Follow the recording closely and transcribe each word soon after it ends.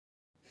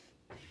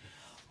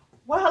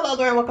Well, hello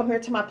there and welcome here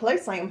to my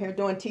place. I am here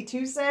doing Tea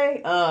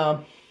Tuesday.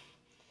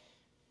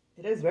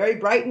 It is very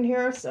bright in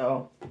here,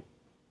 so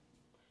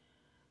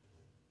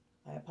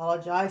I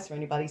apologize for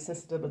anybody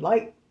sensitive with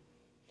light.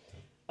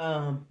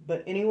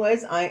 But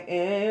anyways,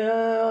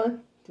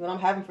 what I'm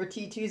having for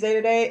Tea Tuesday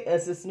today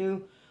is this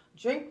new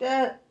drink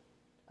that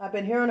I've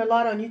been hearing a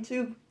lot on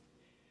YouTube,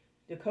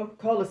 the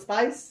Coca-Cola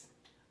Spice.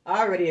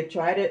 I already have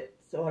tried it,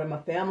 so did my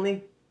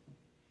family.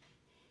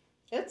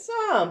 It's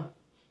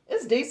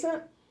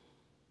decent.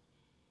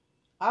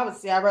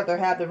 Obviously, I'd rather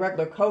have the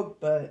regular Coke,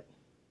 but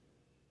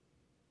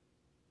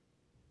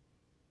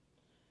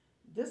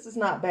this is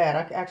not bad.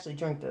 I can actually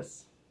drink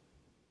this.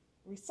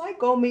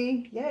 Recycle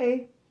me.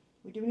 Yay.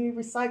 We do need to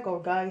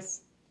recycle,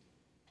 guys.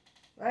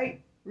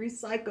 Right?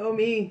 Recycle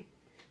me.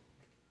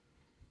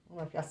 I don't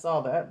know if y'all saw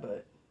that,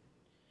 but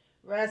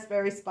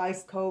raspberry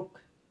spice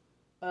Coke,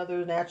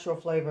 other natural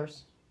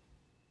flavors.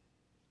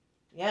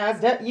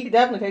 Yeah, you can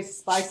definitely taste the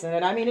spice in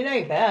it. I mean, it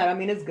ain't bad. I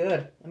mean, it's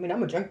good. I mean, I'm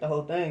going to drink the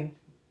whole thing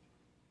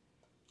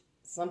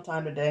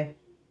sometime today.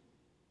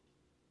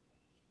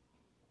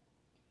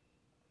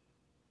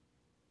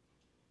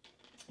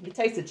 You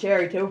taste the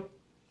cherry too.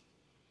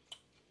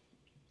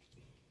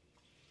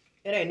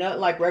 It ain't nothing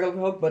like regular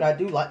Coke, but I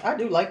do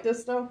like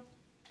this though.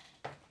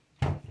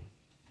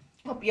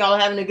 Hope y'all are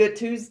having a good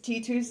Tea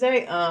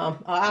Tuesday. I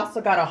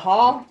also got a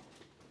haul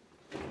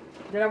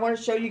that I want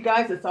to show you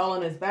guys. It's all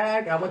in this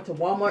bag. I went to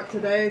Walmart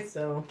today,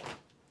 so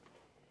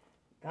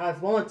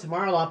God's willing,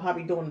 tomorrow I'll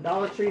probably be doing a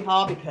Dollar Tree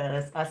haul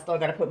because I still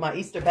got to put my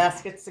Easter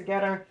baskets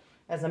together.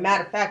 As a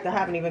matter of fact, I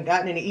haven't even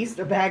gotten any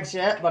Easter bags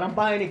yet, but I'm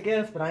buying a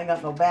gift, but I ain't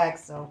got no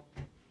bags, so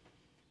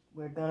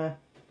we're gonna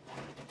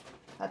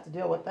have to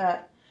deal with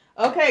that.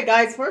 Okay,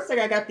 guys, first thing,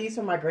 I got these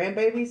for my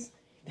grandbabies.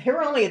 They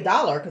were only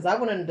 $1 because I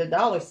went into the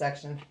dollar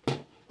section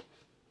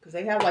because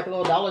they have like a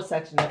little dollar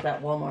section at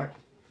that Walmart.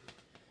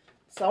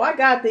 So I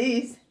got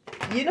these.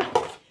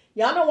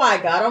 Y'all know why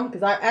I got them,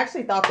 because I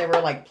actually thought they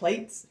were like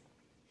plates.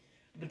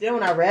 But then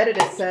when I read it,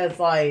 it says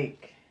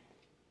like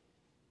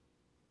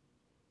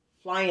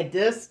flying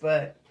disc,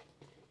 but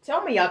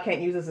tell me y'all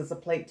can't use this as a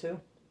plate too.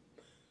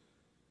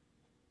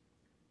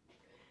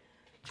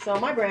 So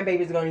my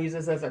grandbabies are going to use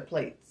this as their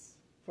plates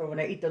for when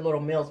they eat their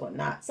little meals,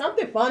 whatnot.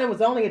 Something fun. It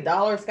was only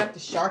 $1. It's got the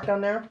shark on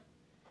there.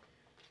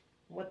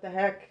 What the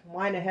heck?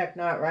 Why in the heck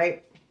not,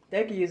 right?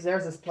 They could use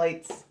theirs as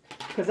plates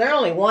because they're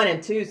only 1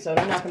 and 2, so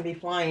they're not going to be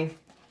flying.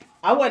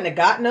 I wouldn't have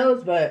gotten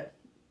those, but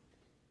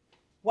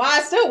well,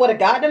 I still would have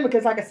gotten them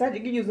because, like I said, you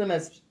can use them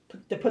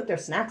to put their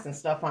snacks and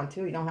stuff on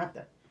too. You don't have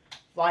to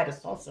fly the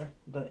saucer.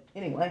 But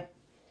anyway,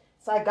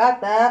 so I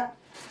got that.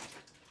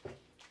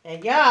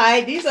 And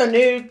yeah, these are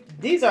new.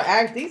 These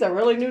are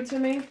really new to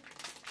me.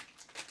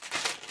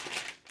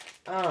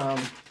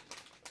 The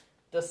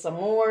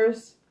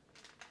S'mores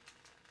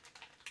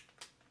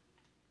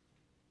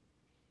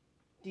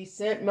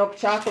Descent milk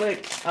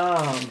chocolate.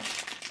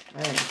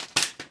 Man.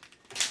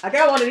 I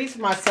got one of these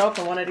for myself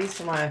and one of these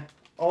for my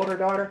oldest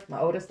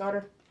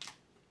daughter.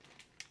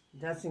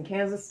 That's in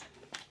Kansas.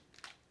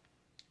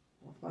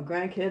 With my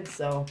grandkids,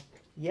 so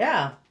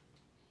yeah.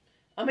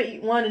 I'm going to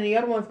eat one and the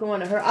other one's going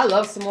to her. I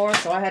love S'mores,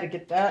 so I had to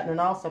get that. And then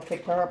I also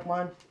picked her up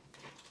one.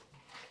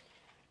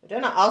 But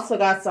then I also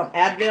got some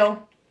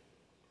Advil.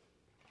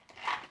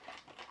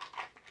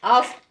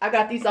 I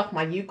got these off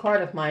my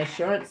U-card of my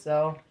insurance,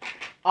 so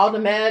all the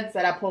meds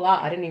that I pull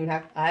out, I didn't even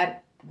have, I had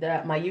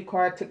that, my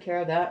U-card took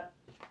care of that.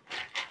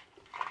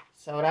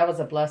 So that was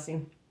a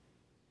blessing.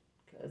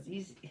 Because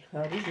these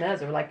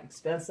meds are like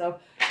expensive.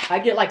 I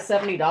get like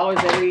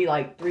 $70 every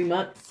like 3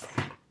 months.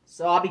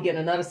 So I'll be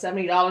getting another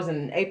 $70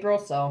 in April.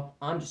 So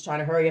I'm just trying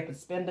to hurry up and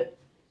spend it.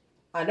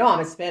 I know I'm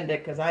going to spend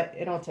it because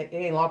it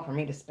ain't long for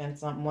me to spend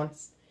something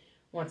once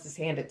it's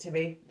handed to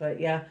me. But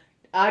yeah,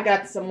 I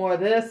got some more of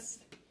this.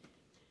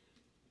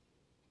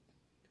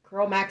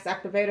 Curl Max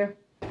Activator.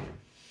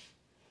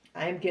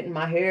 I am getting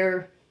my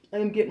hair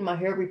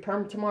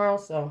repermed tomorrow,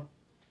 so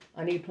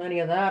I need plenty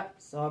of that.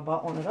 So I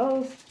bought one of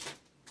those.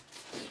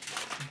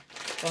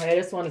 Okay,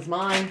 this one is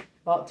mine.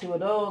 Bought 2 of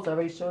those. I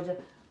already showed you.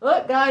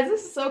 Look, guys,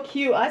 this is so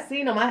cute. I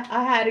seen them. I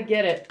had to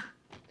get it.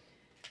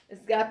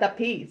 It's got the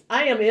peeps.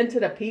 I am into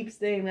the peeps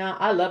thing now.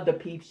 I love the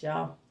peeps,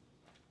 y'all.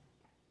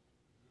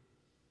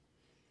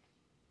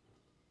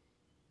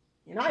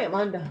 And I am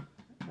on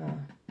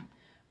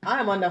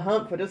the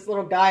hunt for this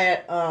little guy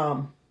at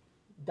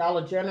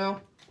Dollar General.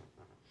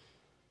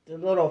 The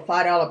little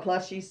 $5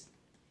 plushies.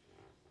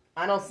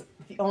 I know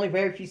only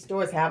very few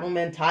stores have them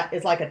in tie.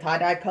 It's like a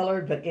tie-dye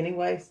color, but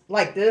anyways,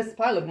 like this.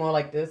 Probably look more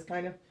like this,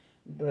 kind of.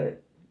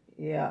 But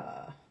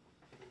yeah.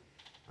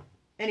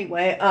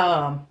 Anyway,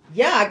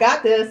 yeah, I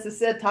got this. It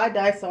said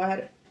tie-dye, so I had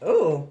it.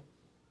 Oh,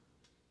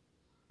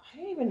 I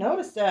didn't even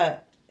notice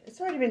that.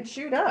 It's already been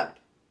chewed up.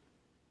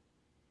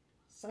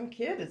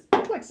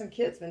 Looks like some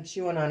kid's been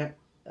chewing on it.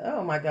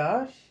 Oh my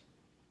gosh.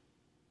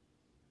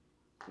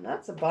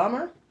 That's a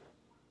bummer.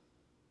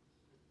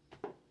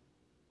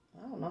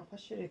 I don't know if I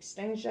should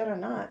exchange that or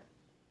not.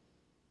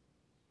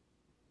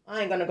 I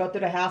ain't going to go through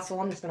the hassle.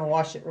 I'm just going to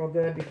wash it real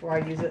good before I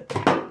use it.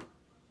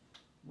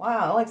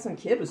 Wow, like some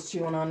kid was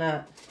chewing on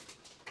that.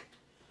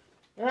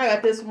 And I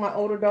got this for my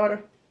older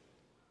daughter.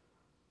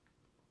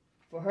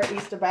 For her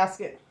Easter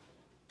basket.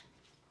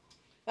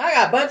 I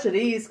got a bunch of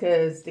these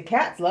because the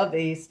cats love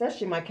these.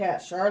 Especially my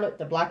cat, Charlotte,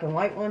 the black and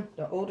white one.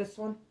 The oldest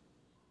one.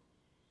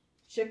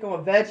 Chicken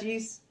with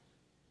veggies.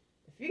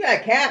 If you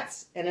got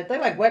cats and if they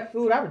like wet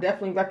food, I would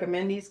definitely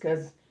recommend these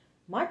because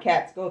my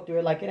cats go through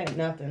it like it ain't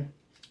nothing.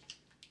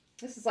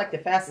 This is like the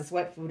fastest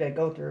wet food they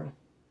go through.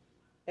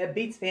 It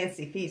beats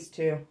Fancy Feast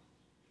too.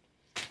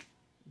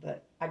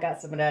 But I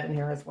got some of that in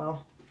here as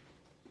well.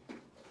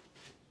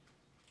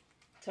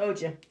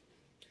 Told you.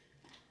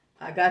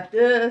 I got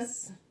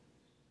this.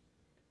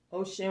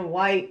 Ocean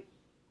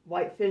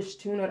whitefish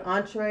tuna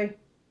entree.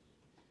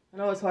 I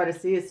know it's hard to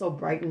see. It's so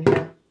bright in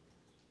here.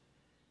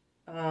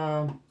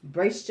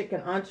 Braised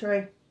chicken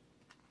entree.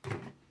 And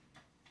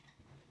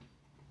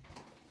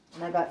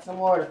I got some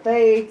more of the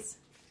fades.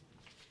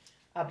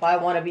 I buy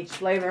one of each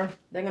flavor.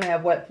 They're going to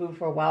have wet food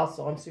for a while,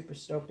 so I'm super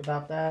stoked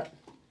about that.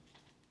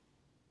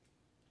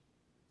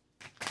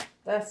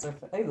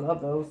 They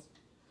love those.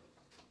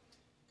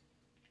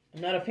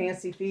 Another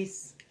Fancy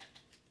Feast.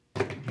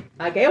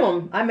 I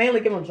mainly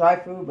give them dry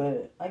food,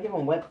 but I give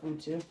them wet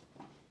food too.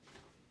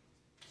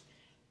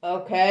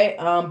 Okay,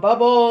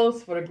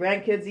 bubbles for the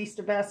grandkids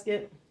Easter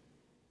basket.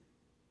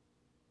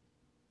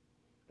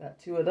 Got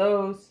 2 of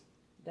those.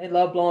 They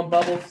love blowing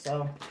bubbles,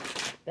 so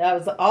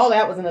all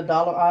that was in the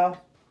dollar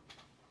aisle.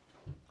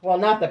 Well,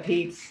 not the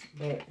Peeps,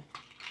 but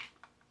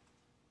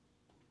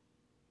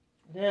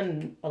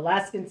then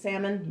Alaskan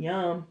salmon,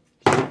 yum.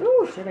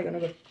 Ooh, shit, they're gonna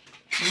go.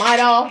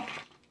 Midol,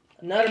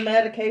 another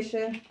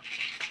medication.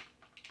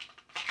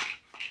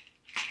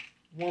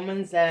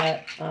 Women's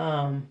that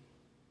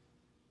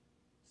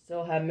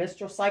still have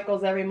menstrual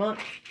cycles every month,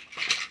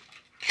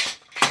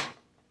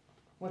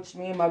 which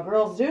me and my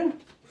girls do.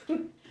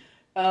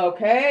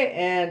 Okay,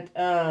 and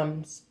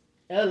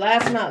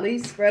last but not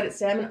least, breaded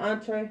salmon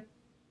entree.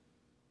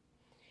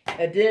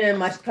 And then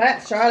my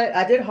cat Charlotte,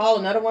 I did haul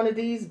another one of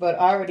these, but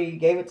I already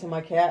gave it to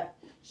my cat.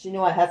 She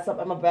knew I had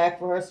something in my bag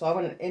for her, so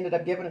I ended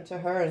up giving it to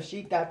her, and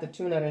she got the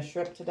tuna and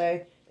shrimp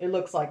today. It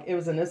looks like it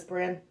was in this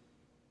brand.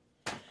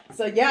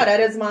 So yeah, that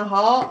is my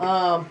haul.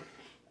 I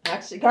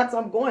actually got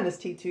some going this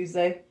Tea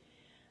Tuesday.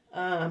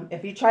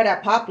 If you try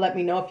that pop, let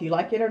me know if you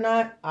like it or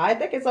not. I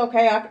think it's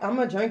okay. I'm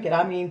going to drink it.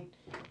 I mean,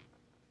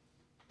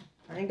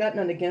 I ain't got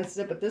nothing against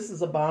it, but this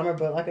is a bomber.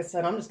 But like I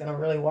said, I'm just going to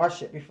really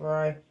wash it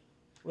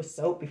with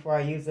soap before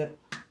I use it.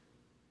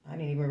 I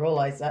didn't even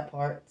realize that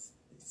part.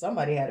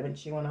 Somebody had been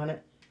chewing on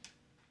it.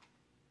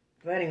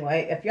 But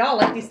anyway, if y'all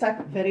like these type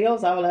of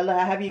videos, I will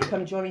have you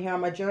come join me here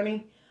on my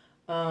journey.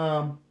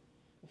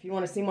 If you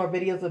want to see more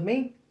videos of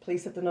me,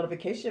 please hit the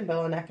notification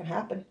bell and that can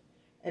happen.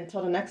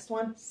 Until the next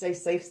one, stay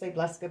safe, stay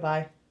blessed,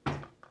 goodbye.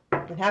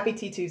 And happy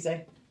Tea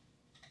Tuesday.